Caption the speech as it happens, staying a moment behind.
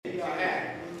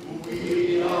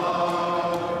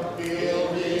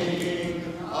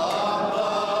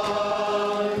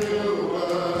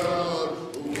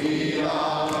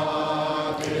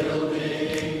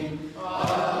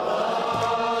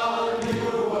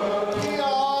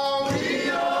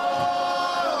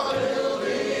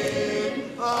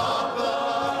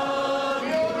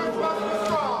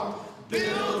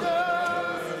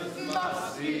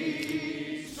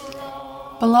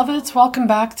Beloveds, welcome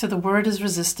back to The Word is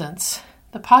Resistance,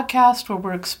 the podcast where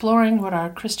we're exploring what our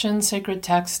Christian sacred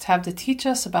texts have to teach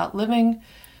us about living,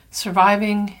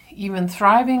 surviving, even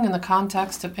thriving in the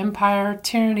context of empire,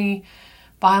 tyranny,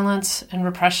 violence, and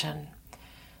repression.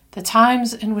 The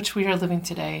times in which we are living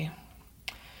today.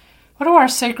 What do our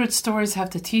sacred stories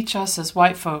have to teach us as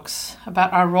white folks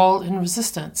about our role in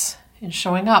resistance, in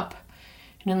showing up,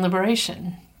 and in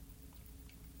liberation?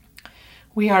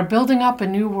 We are building up a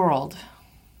new world.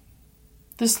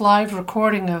 This live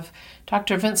recording of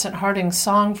Dr. Vincent Harding's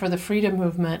Song for the Freedom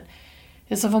Movement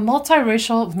is of a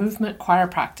multiracial movement choir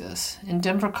practice in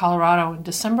Denver, Colorado in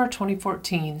December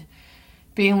 2014,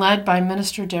 being led by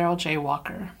Minister Daryl J.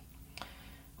 Walker.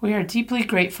 We are deeply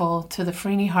grateful to the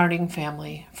Freeney Harding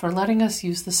family for letting us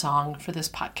use the song for this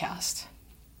podcast.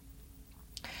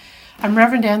 I'm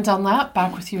Reverend Ann Dunlap,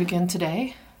 back with you again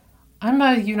today. I'm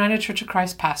a United Church of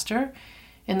Christ pastor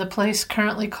in the place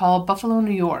currently called Buffalo,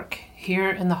 New York, here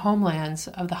in the homelands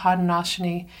of the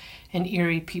Haudenosaunee and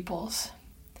Erie peoples.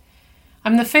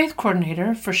 I'm the faith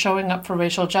coordinator for Showing Up for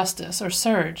Racial Justice, or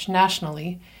SURJ,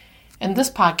 nationally, and this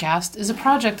podcast is a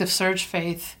project of SURJ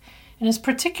Faith and is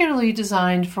particularly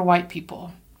designed for white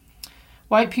people.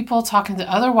 White people talking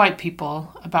to other white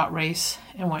people about race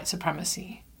and white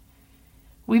supremacy.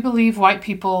 We believe white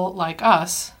people like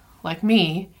us, like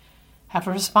me, have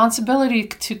a responsibility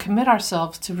to commit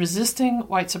ourselves to resisting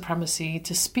white supremacy,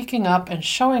 to speaking up and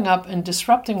showing up and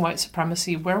disrupting white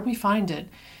supremacy where we find it,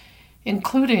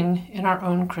 including in our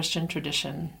own Christian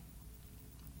tradition.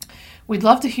 We'd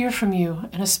love to hear from you,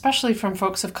 and especially from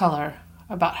folks of color,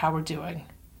 about how we're doing.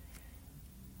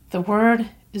 The word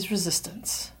is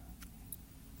resistance.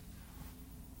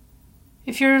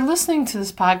 If you're listening to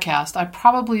this podcast, I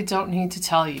probably don't need to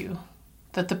tell you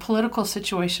that the political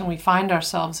situation we find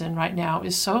ourselves in right now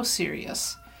is so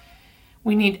serious.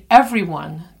 We need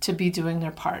everyone to be doing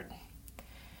their part.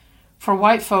 For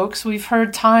white folks, we've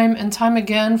heard time and time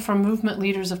again from movement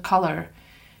leaders of color,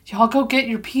 y'all go get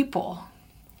your people.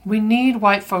 We need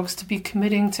white folks to be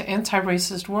committing to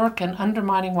anti-racist work and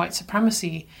undermining white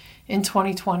supremacy in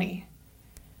 2020.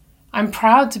 I'm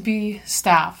proud to be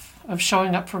staff of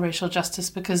Showing Up for Racial Justice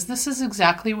because this is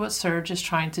exactly what SURJ is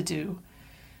trying to do.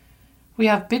 We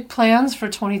have big plans for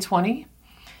 2020.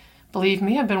 Believe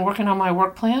me, I've been working on my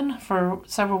work plan for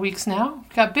several weeks now.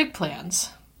 We've got big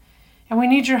plans, and we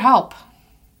need your help.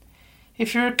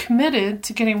 If you're committed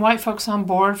to getting white folks on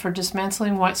board for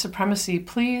dismantling white supremacy,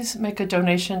 please make a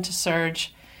donation to SURJ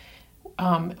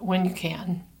when you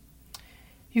can.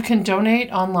 You can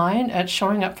donate online at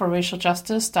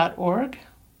showingupforracialjustice.org.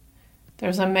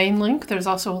 There's a main link. There's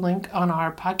also a link on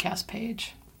our podcast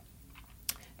page.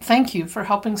 Thank you for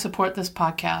helping support this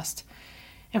podcast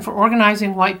and for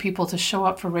organizing white people to show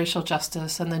up for racial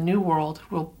justice and the new world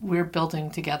we're building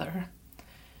together.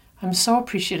 I'm so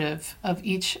appreciative of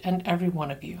each and every one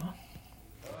of you.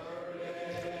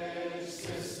 Courage,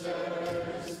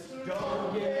 sisters,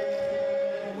 don't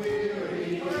get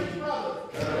weary. Courage,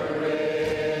 brothers,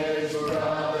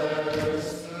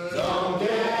 don't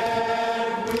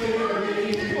get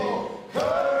weary.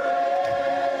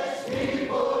 Courage,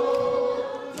 people,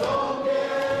 don't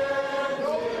get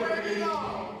weary.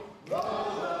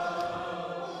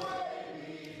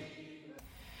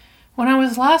 When I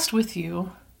was last with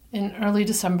you in early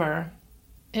December,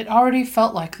 it already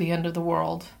felt like the end of the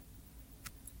world.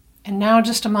 And now,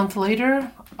 just a month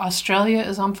later, Australia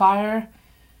is on fire.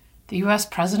 The U.S.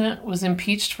 president was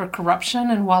impeached for corruption,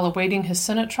 and while awaiting his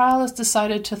Senate trial, has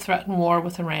decided to threaten war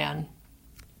with Iran.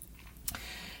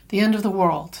 The end of the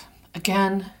world,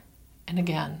 again and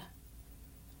again.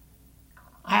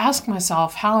 I ask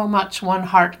myself how much one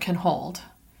heart can hold,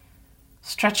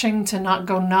 stretching to not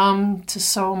go numb to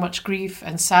so much grief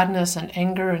and sadness and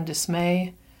anger and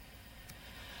dismay.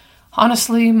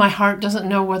 Honestly, my heart doesn't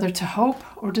know whether to hope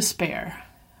or despair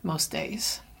most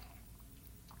days.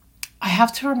 I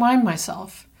have to remind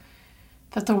myself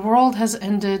that the world has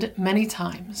ended many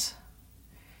times,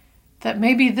 that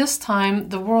maybe this time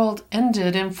the world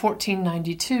ended in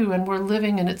 1492 and we're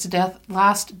living in its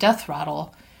last death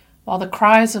rattle while the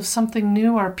cries of something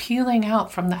new are pealing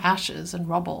out from the ashes and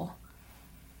rubble.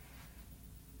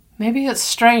 Maybe it's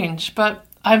strange, but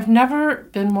I've never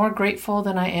been more grateful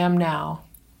than I am now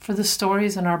for the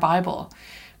stories in our Bible,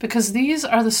 because these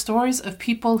are the stories of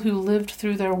people who lived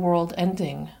through their world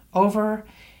ending over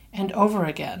and over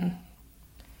again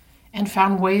and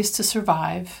found ways to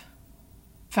survive,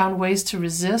 found ways to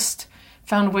resist,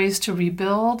 found ways to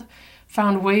rebuild,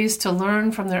 found ways to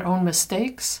learn from their own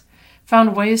mistakes,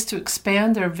 found ways to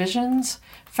expand their visions,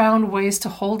 found ways to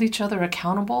hold each other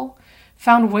accountable,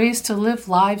 found ways to live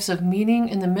lives of meaning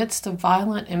in the midst of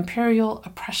violent imperial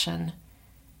oppression.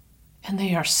 And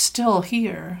they are still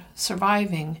here,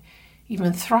 surviving,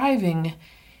 even thriving,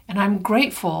 and I'm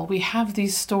grateful we have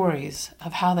these stories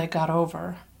of how they got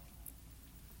over.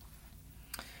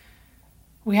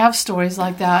 We have stories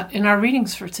like that in our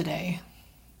readings for today,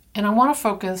 and I want to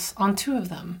focus on two of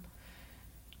them.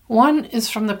 One is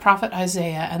from the prophet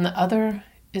Isaiah, and the other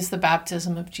is the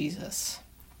baptism of Jesus.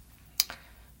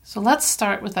 So let's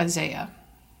start with Isaiah.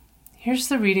 Here's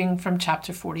the reading from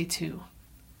chapter 42.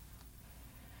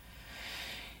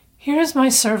 Here is my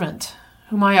servant,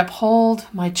 whom I uphold,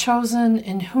 my chosen,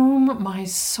 in whom my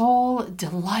soul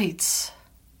delights.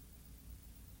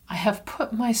 I have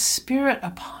put my spirit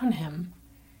upon him.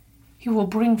 He will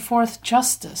bring forth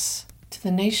justice to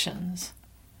the nations.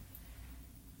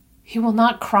 He will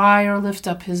not cry or lift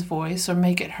up his voice or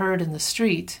make it heard in the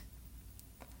street.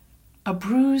 A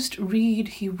bruised reed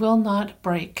he will not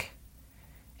break,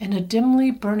 and a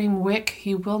dimly burning wick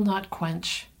he will not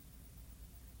quench.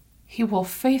 He will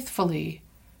faithfully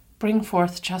bring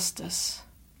forth justice.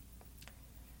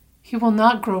 He will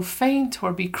not grow faint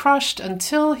or be crushed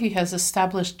until he has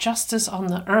established justice on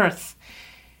the earth,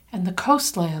 and the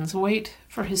coastlands wait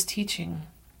for his teaching.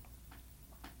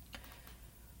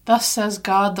 Thus says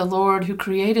God the Lord, who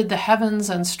created the heavens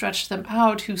and stretched them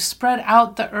out, who spread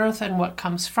out the earth and what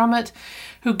comes from it,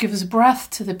 who gives breath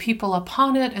to the people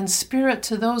upon it and spirit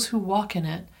to those who walk in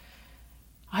it.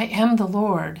 I am the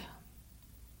Lord.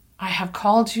 I have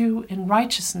called you in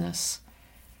righteousness.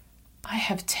 I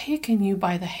have taken you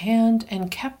by the hand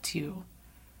and kept you.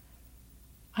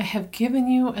 I have given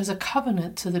you as a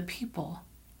covenant to the people,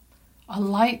 a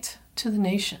light to the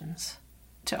nations,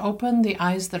 to open the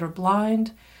eyes that are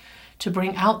blind, to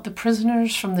bring out the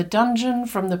prisoners from the dungeon,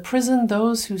 from the prison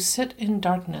those who sit in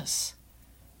darkness.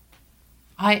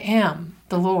 I am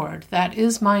the Lord, that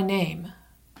is my name.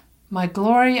 My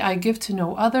glory I give to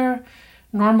no other,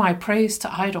 nor my praise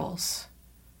to idols.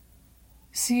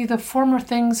 See, the former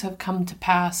things have come to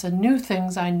pass, and new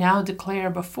things I now declare.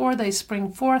 Before they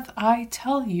spring forth, I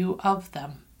tell you of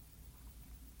them.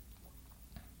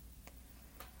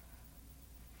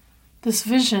 This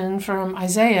vision from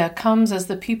Isaiah comes as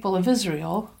the people of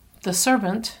Israel, the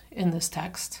servant in this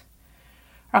text,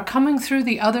 are coming through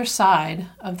the other side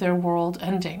of their world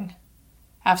ending,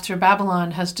 after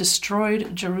Babylon has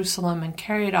destroyed Jerusalem and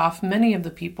carried off many of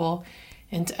the people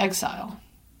into exile.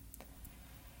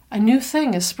 A new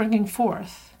thing is springing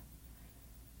forth.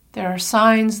 There are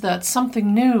signs that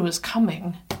something new is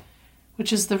coming,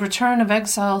 which is the return of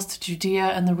exiles to Judea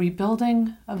and the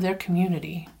rebuilding of their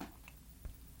community.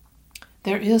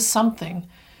 There is something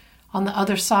on the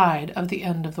other side of the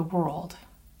end of the world.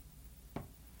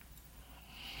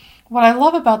 What I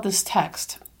love about this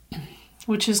text,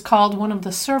 which is called one of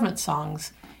the servant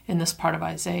songs in this part of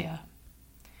Isaiah,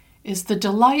 is the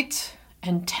delight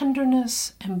and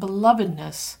tenderness and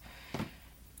belovedness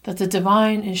that the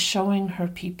divine is showing her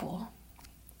people.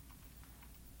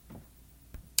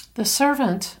 The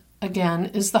servant, again,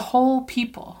 is the whole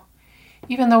people.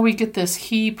 Even though we get this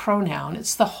he pronoun,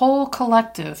 it's the whole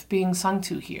collective being sung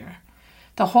to here.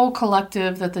 The whole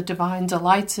collective that the divine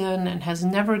delights in and has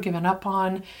never given up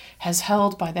on, has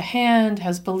held by the hand,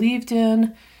 has believed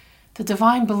in. The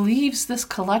divine believes this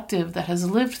collective that has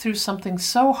lived through something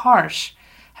so harsh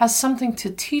has something to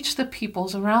teach the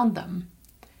peoples around them.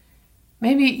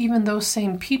 Maybe even those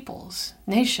same peoples,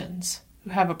 nations, who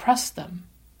have oppressed them.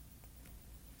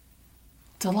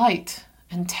 Delight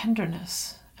and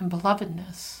tenderness and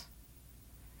belovedness.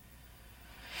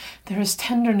 There is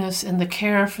tenderness in the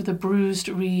care for the bruised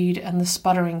reed and the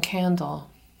sputtering candle.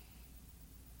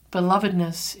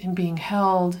 Belovedness in being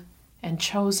held and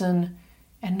chosen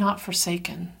and not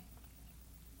forsaken.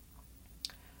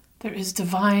 There is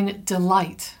divine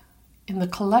delight in the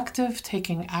collective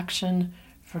taking action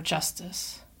for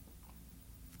justice.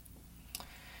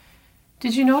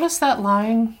 Did you notice that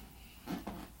line?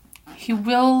 He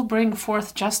will bring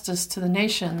forth justice to the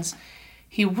nations.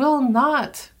 He will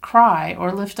not cry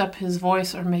or lift up his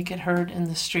voice or make it heard in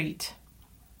the street.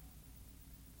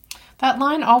 That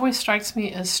line always strikes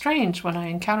me as strange when I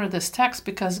encounter this text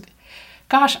because,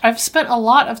 gosh, I've spent a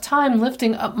lot of time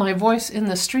lifting up my voice in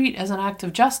the street as an act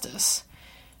of justice.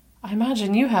 I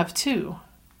imagine you have too.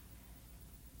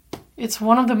 It's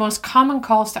one of the most common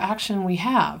calls to action we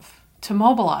have, to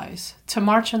mobilize, to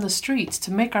march in the streets,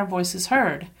 to make our voices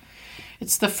heard.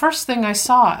 It's the first thing I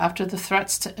saw after the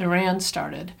threats to Iran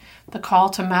started, the call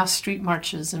to mass street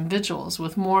marches and vigils,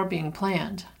 with more being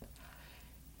planned.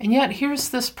 And yet here's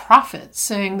this prophet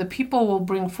saying the people will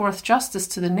bring forth justice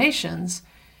to the nations,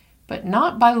 but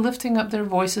not by lifting up their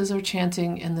voices or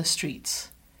chanting in the streets.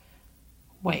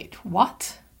 Wait,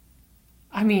 what?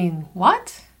 I mean,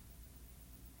 what?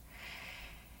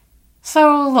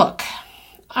 So look,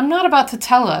 I'm not about to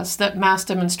tell us that mass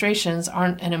demonstrations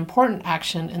aren't an important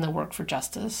action in the work for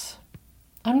justice.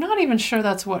 I'm not even sure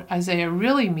that's what Isaiah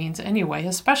really means anyway,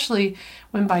 especially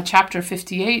when by chapter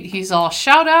 58 he's all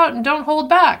shout out and don't hold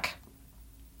back.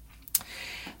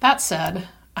 That said,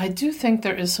 I do think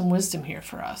there is some wisdom here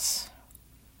for us.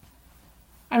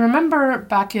 I remember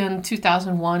back in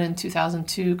 2001 and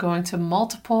 2002 going to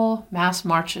multiple mass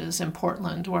marches in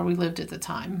Portland, where we lived at the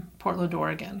time, Portland,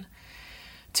 Oregon,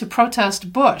 to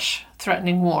protest Bush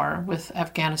threatening war with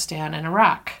Afghanistan and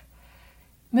Iraq.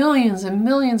 Millions and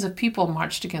millions of people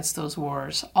marched against those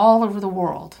wars all over the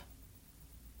world.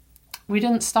 We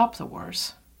didn't stop the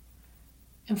wars.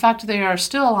 In fact, they are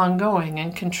still ongoing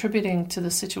and contributing to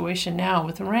the situation now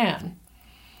with Iran.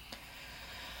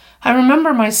 I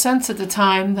remember my sense at the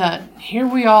time that here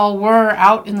we all were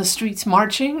out in the streets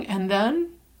marching, and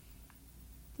then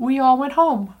we all went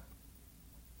home.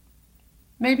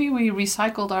 Maybe we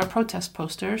recycled our protest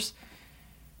posters.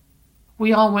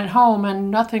 We all went home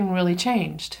and nothing really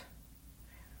changed.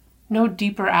 No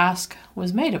deeper ask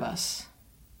was made of us.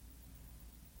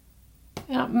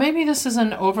 Maybe this is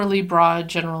an overly broad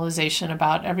generalization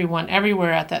about everyone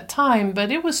everywhere at that time, but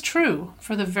it was true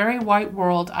for the very white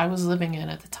world I was living in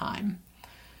at the time.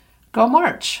 Go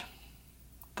march.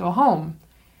 Go home.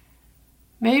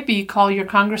 Maybe call your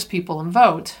congresspeople and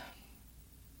vote.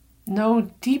 No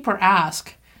deeper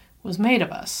ask was made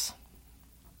of us.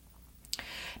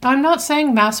 Now, I'm not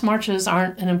saying mass marches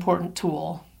aren't an important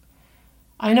tool.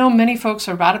 I know many folks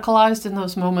are radicalized in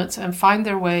those moments and find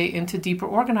their way into deeper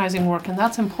organizing work, and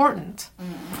that's important.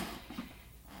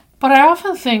 But I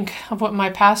often think of what my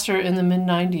pastor in the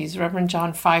mid-90s, Reverend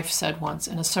John Fife, said once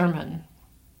in a sermon.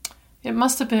 It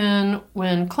must have been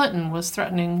when Clinton was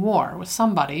threatening war with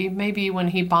somebody, maybe when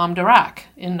he bombed Iraq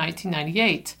in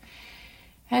 1998.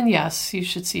 And yes, you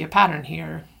should see a pattern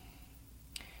here.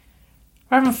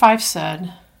 Reverend Fife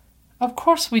said, "Of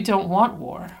course we don't want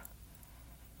war.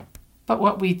 But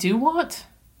what we do want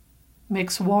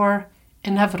makes war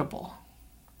inevitable."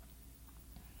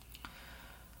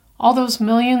 All those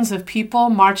millions of people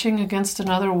marching against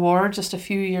another war just a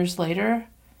few years later,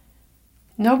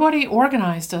 nobody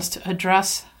organized us to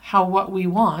address how what we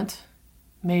want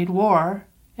made war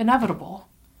inevitable.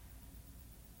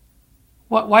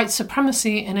 What white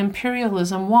supremacy and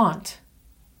imperialism want: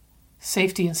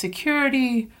 safety and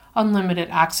security, unlimited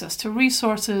access to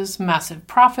resources, massive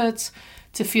profits,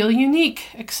 to feel unique,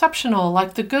 exceptional,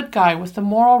 like the good guy with the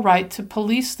moral right to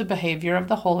police the behavior of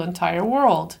the whole entire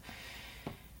world.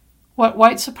 What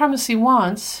white supremacy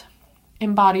wants,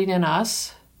 embodied in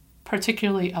us,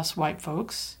 particularly us white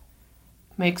folks,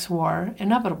 makes war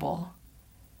inevitable,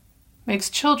 makes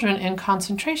children in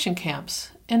concentration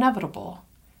camps inevitable,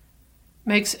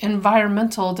 makes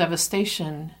environmental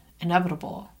devastation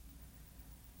inevitable,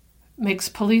 makes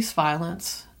police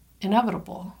violence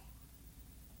inevitable.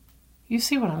 You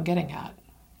see what I'm getting at.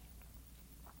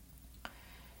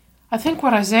 I think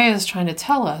what Isaiah is trying to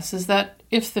tell us is that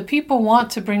if the people want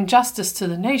to bring justice to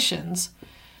the nations,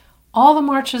 all the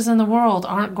marches in the world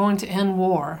aren't going to end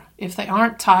war if they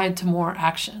aren't tied to more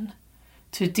action,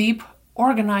 to deep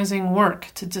organizing work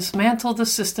to dismantle the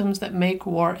systems that make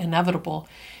war inevitable,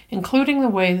 including the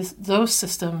ways those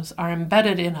systems are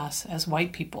embedded in us as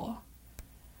white people.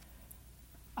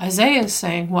 Isaiah is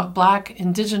saying what Black,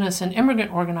 Indigenous, and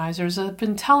immigrant organizers have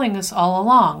been telling us all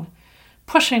along,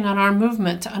 pushing on our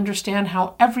movement to understand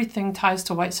how everything ties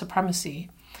to white supremacy,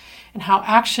 and how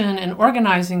action and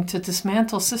organizing to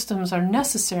dismantle systems are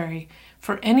necessary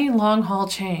for any long-haul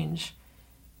change,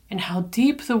 and how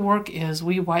deep the work is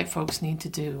we white folks need to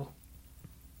do.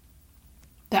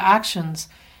 The actions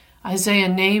Isaiah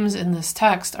names in this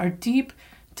text are deep,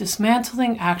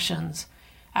 dismantling actions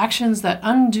that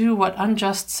undo what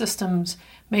unjust systems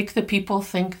make the people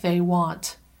think they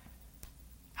want.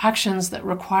 Actions that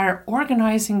require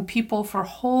organizing people for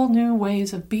whole new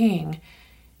ways of being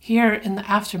here in the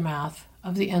aftermath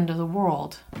of the end of the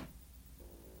world.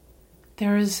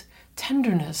 There is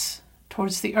tenderness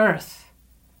towards the earth,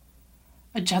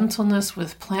 a gentleness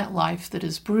with plant life that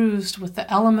is bruised with the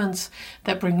elements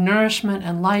that bring nourishment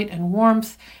and light and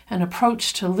warmth, an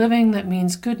approach to living that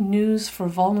means good news for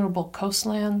vulnerable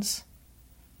coastlands.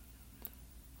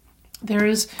 There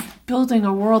is building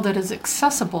a world that is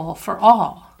accessible for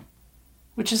all,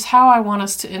 which is how I want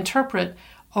us to interpret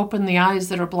Open the Eyes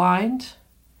That Are Blind,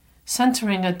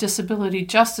 centering a disability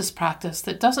justice practice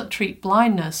that doesn't treat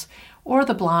blindness or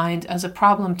the blind as a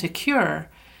problem to cure,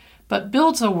 but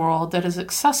builds a world that is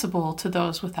accessible to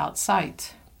those without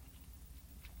sight.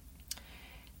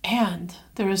 And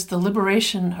there is the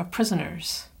liberation of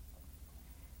prisoners.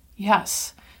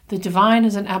 Yes, the divine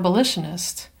is an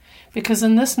abolitionist, because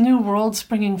in this new world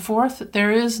springing forth, there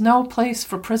is no place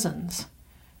for prisons,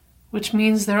 which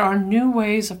means there are new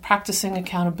ways of practicing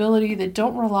accountability that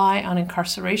don't rely on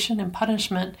incarceration and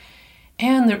punishment,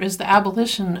 and there is the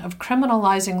abolition of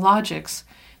criminalizing logics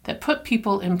that put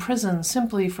people in prison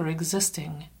simply for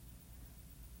existing.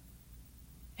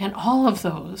 And all of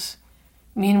those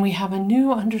mean we have a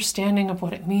new understanding of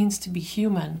what it means to be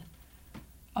human,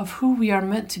 of who we are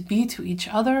meant to be to each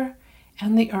other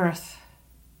and the earth.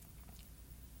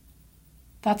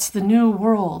 That's the new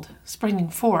world springing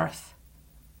forth.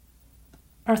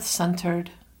 Earth-centered,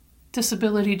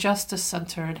 disability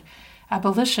justice-centered,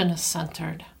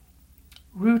 abolitionist-centered,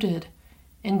 rooted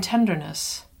in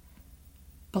tenderness,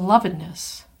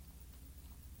 belovedness.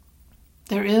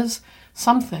 There is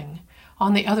something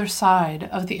on the other side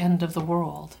of the end of the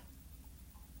world.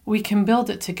 We can build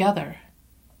it together,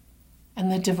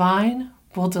 and the divine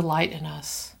will delight in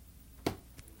us.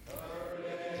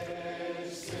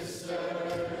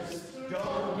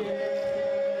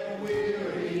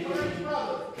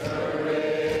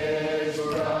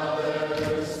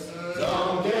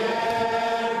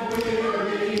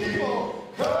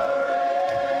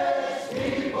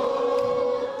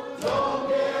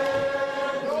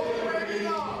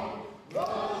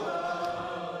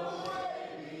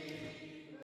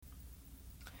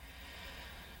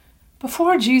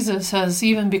 Before Jesus has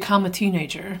even become a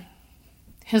teenager,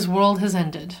 his world has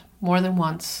ended more than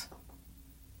once.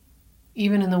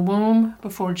 Even in the womb,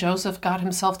 before Joseph got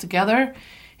himself together,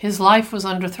 his life was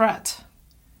under threat.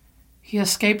 He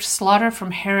escaped slaughter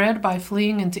from Herod by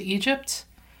fleeing into Egypt.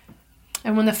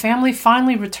 And when the family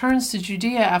finally returns to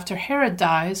Judea after Herod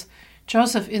dies,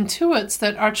 Joseph intuits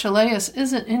that Archelaus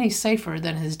isn't any safer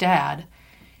than his dad,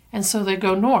 and so they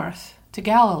go north to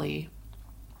Galilee,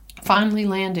 finally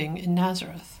landing in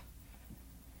Nazareth.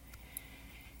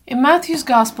 In Matthew's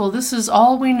Gospel, this is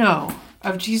all we know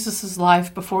of Jesus'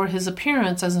 life before his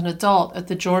appearance as an adult at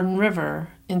the Jordan River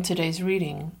in today's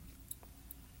reading.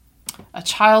 A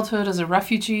childhood as a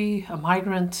refugee, a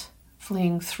migrant,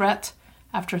 fleeing threat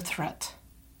after threat.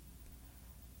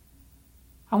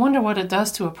 I wonder what it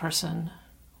does to a person,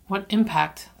 what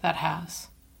impact that has.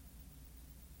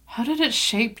 How did it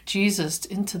shape Jesus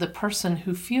into the person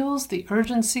who feels the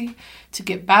urgency to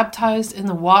get baptized in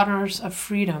the waters of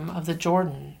freedom of the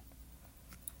Jordan?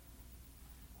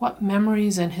 What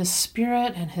memories in his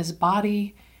spirit and his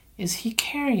body is he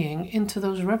carrying into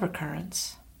those river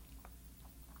currents?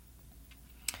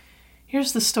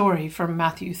 Here's the story from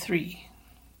Matthew 3.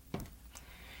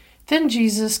 Then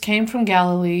Jesus came from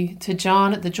Galilee to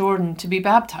John at the Jordan to be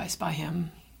baptized by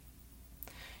him.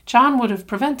 John would have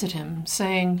prevented him,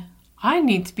 saying, "I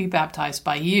need to be baptized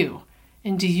by you,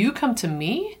 and do you come to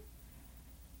me?"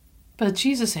 But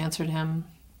Jesus answered him,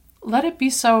 "Let it be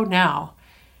so now,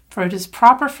 for it is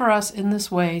proper for us in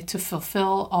this way to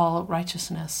fulfill all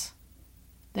righteousness."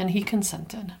 Then he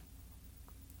consented.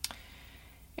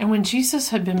 And when Jesus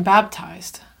had been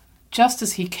baptized, just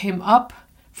as he came up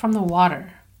from the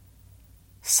water,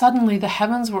 suddenly the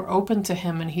heavens were opened to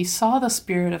him, and he saw the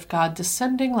Spirit of God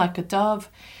descending like a dove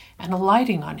and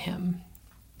alighting on him.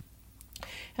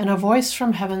 And a voice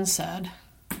from heaven said,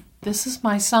 "This is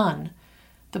my Son,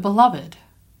 the Beloved,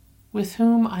 with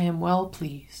whom I am well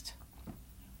pleased."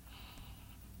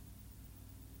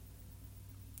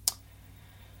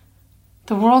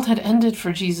 The world had ended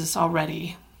for Jesus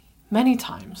already, many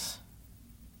times.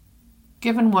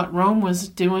 Given what Rome was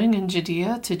doing in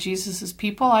Judea to Jesus'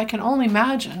 people, I can only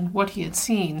imagine what he had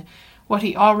seen, what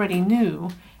he already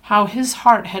knew, how his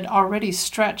heart had already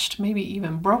stretched, maybe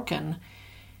even broken,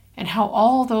 and how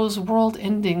all those world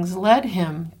endings led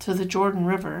him to the Jordan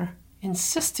River,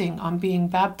 insisting on being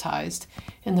baptized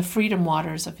in the freedom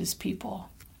waters of his people.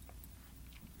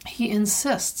 He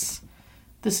insists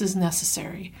this is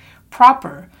necessary,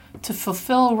 proper to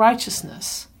fulfill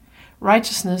righteousness.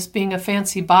 Righteousness being a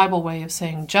fancy Bible way of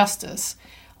saying justice,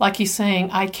 like he's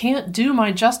saying, I can't do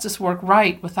my justice work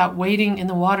right without wading in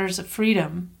the waters of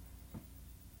freedom.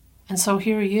 And so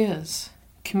here he is,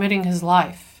 committing his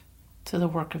life to the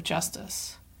work of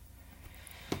justice.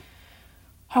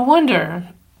 I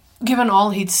wonder, given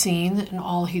all he'd seen and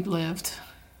all he'd lived,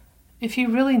 if he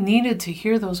really needed to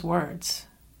hear those words,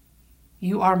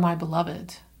 "You are my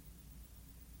beloved."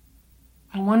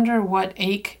 I wonder what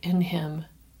ache in him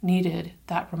needed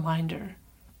that reminder.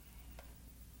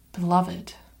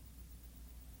 Beloved.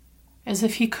 As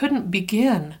if he couldn't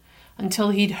begin until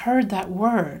he'd heard that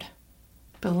word,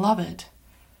 beloved,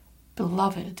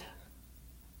 Beloved,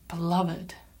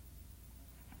 beloved.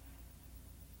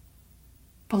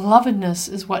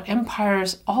 Belovedness is what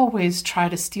empires always try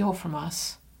to steal from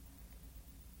us.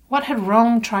 What had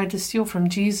Rome tried to steal from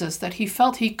Jesus that he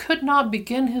felt he could not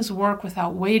begin his work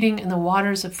without wading in the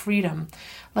waters of freedom,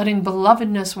 letting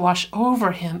belovedness wash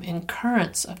over him in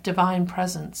currents of divine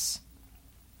presence?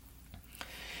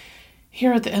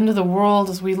 Here at the end of the world,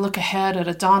 as we look ahead at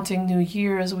a daunting new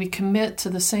year, as we commit to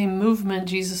the same movement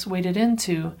Jesus waded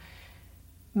into,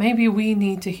 maybe we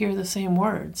need to hear the same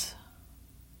words.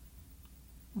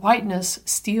 Whiteness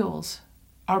steals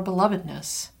our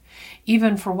belovedness,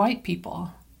 even for white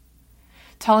people,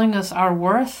 telling us our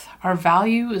worth, our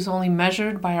value is only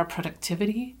measured by our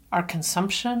productivity, our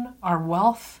consumption, our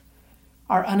wealth,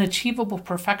 our unachievable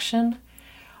perfection,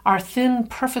 our thin,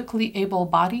 perfectly able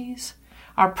bodies,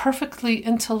 our perfectly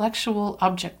intellectual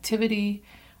objectivity,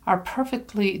 our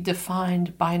perfectly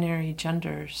defined binary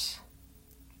genders.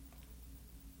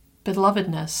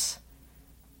 Belovedness,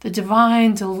 the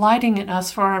divine delighting in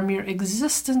us for our mere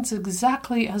existence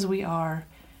exactly as we are,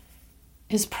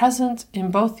 is present in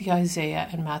both the Isaiah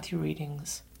and Matthew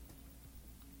readings.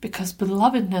 Because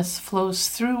belovedness flows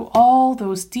through all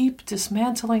those deep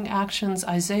dismantling actions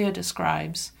Isaiah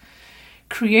describes.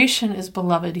 Creation is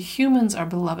beloved, humans are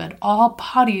beloved, all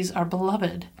bodies are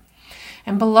beloved.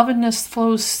 And belovedness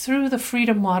flows through the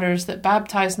freedom waters that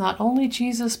baptize not only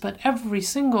Jesus, but every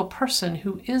single person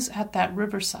who is at that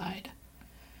riverside.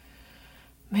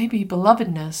 Maybe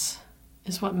belovedness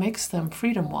is what makes them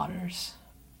freedom waters.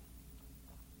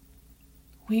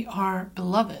 We are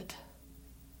beloved.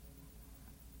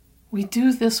 We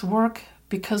do this work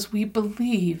because we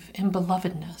believe in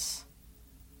belovedness.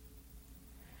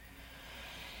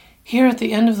 Here at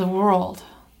the end of the world,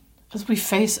 as we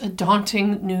face a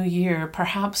daunting new year,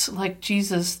 perhaps like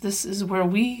Jesus, this is where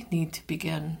we need to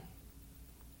begin,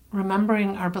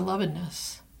 remembering our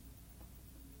belovedness.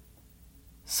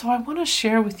 So I want to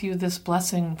share with you this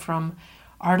blessing from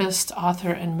artist,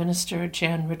 author, and minister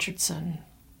Jan Richardson.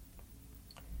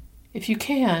 If you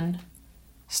can,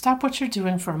 stop what you're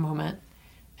doing for a moment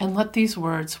and let these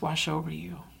words wash over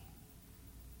you.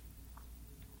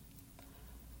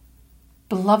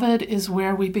 Beloved is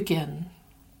where we begin.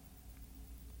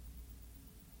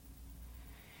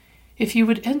 If you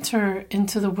would enter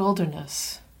into the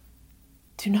wilderness,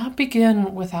 do not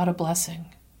begin without a blessing.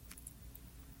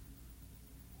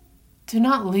 Do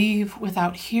not leave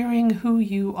without hearing who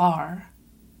you are.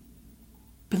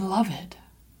 Beloved,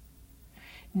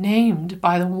 named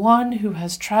by the one who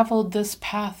has traveled this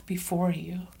path before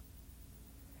you.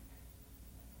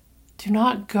 Do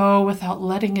not go without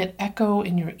letting it echo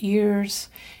in your ears,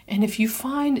 and if you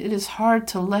find it is hard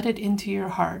to let it into your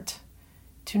heart,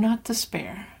 do not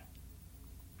despair.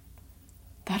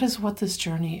 That is what this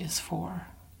journey is for.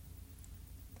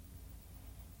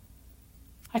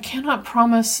 I cannot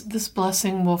promise this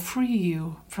blessing will free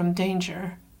you from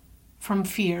danger, from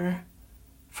fear,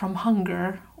 from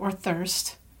hunger or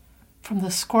thirst, from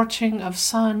the scorching of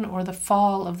sun or the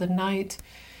fall of the night,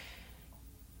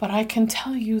 but I can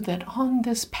tell you that on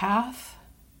this path,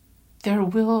 there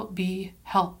will be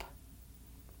help.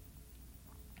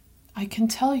 I can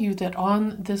tell you that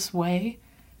on this way,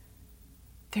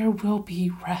 there will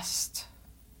be rest.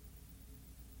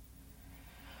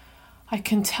 I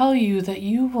can tell you that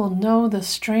you will know the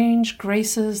strange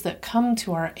graces that come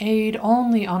to our aid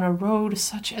only on a road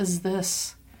such as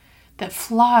this, that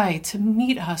fly to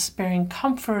meet us bearing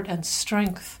comfort and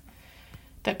strength,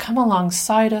 that come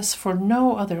alongside us for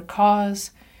no other cause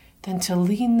than to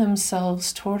lean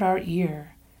themselves toward our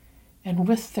ear and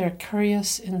with their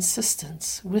curious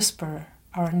insistence whisper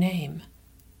our name.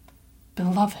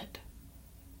 Beloved,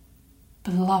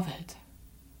 beloved,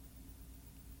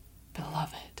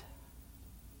 beloved.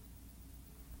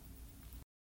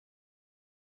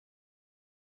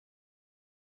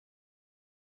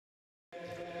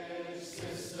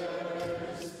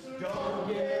 Don't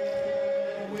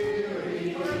get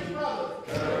weary.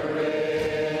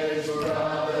 Courage,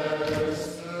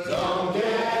 brothers. Don't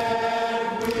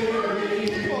get weary.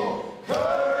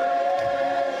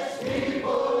 Courage,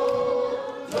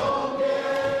 people. Don't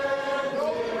get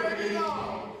weary.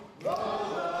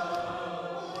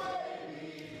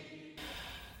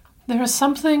 There is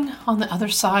something on the other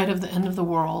side of the end of the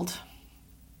world.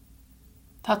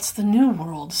 That's the new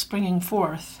world springing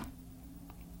forth.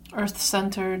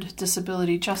 Earth-centered,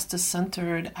 disability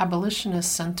justice-centered,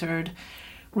 abolitionist-centered,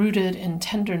 rooted in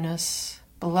tenderness,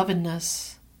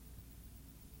 belovedness.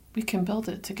 We can build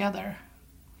it together.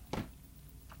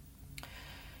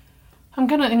 I'm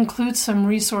going to include some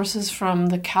resources from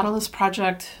the Catalyst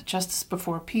Project, Justice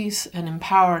Before Peace, and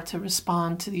Empower to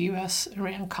respond to the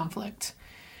U.S.-Iran conflict.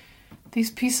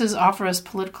 These pieces offer us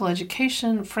political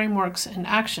education, frameworks, and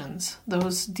actions,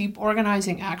 those deep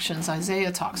organizing actions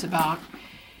Isaiah talks about,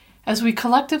 as we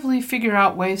collectively figure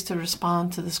out ways to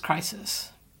respond to this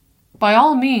crisis. By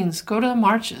all means, go to the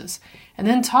marches and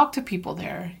then talk to people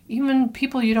there, even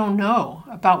people you don't know,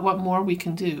 about what more we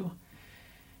can do.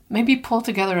 Maybe pull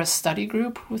together a study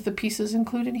group with the pieces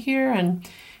included here and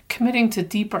committing to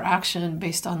deeper action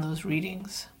based on those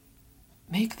readings.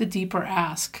 Make the deeper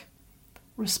ask.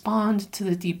 Respond to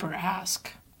the deeper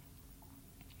ask.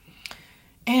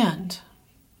 And,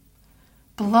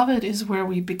 beloved is where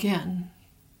we begin.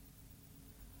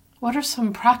 What are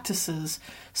some practices,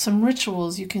 some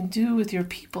rituals you can do with your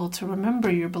people to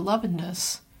remember your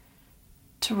belovedness,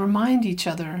 to remind each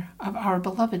other of our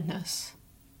belovedness?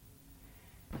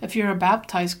 If you're a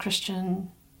baptized Christian,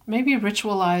 maybe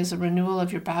ritualize a renewal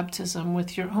of your baptism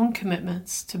with your own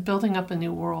commitments to building up a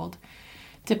new world,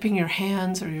 dipping your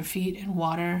hands or your feet in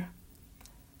water.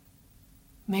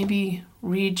 Maybe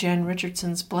read Jan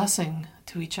Richardson's blessing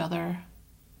to each other.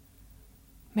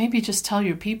 Maybe just tell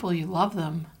your people you love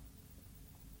them.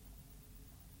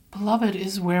 Beloved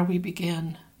is where we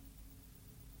begin.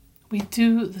 We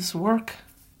do this work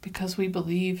because we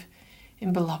believe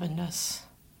in belovedness.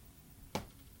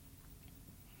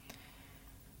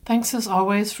 Thanks as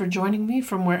always for joining me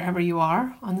from wherever you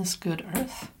are on this good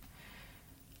earth.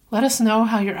 Let us know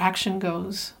how your action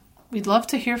goes. We'd love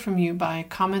to hear from you by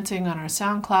commenting on our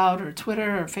SoundCloud or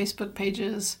Twitter or Facebook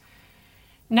pages.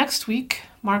 Next week,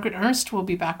 Margaret Ernst will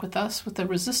be back with us with the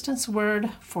Resistance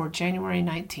Word for January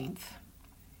 19th.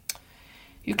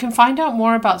 You can find out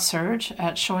more about Surge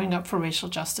at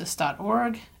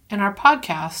showingupforracialjustice.org, and our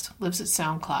podcast lives at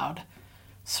SoundCloud.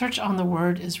 Search on the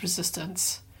word is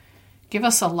resistance. Give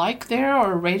us a like there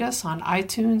or rate us on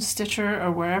iTunes, Stitcher,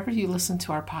 or wherever you listen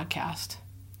to our podcast.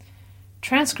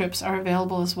 Transcripts are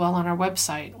available as well on our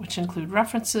website, which include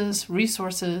references,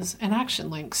 resources, and action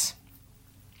links.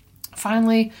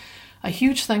 Finally, a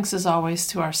huge thanks as always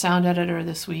to our sound editor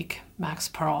this week, Max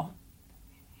Pearl.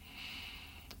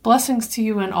 Blessings to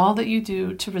you in all that you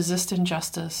do to resist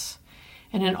injustice,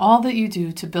 and in all that you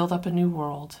do to build up a new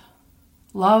world.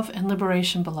 Love and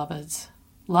liberation, beloveds.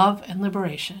 Love and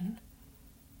liberation.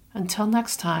 Until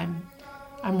next time,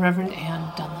 I'm Reverend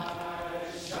Ann Dunlap.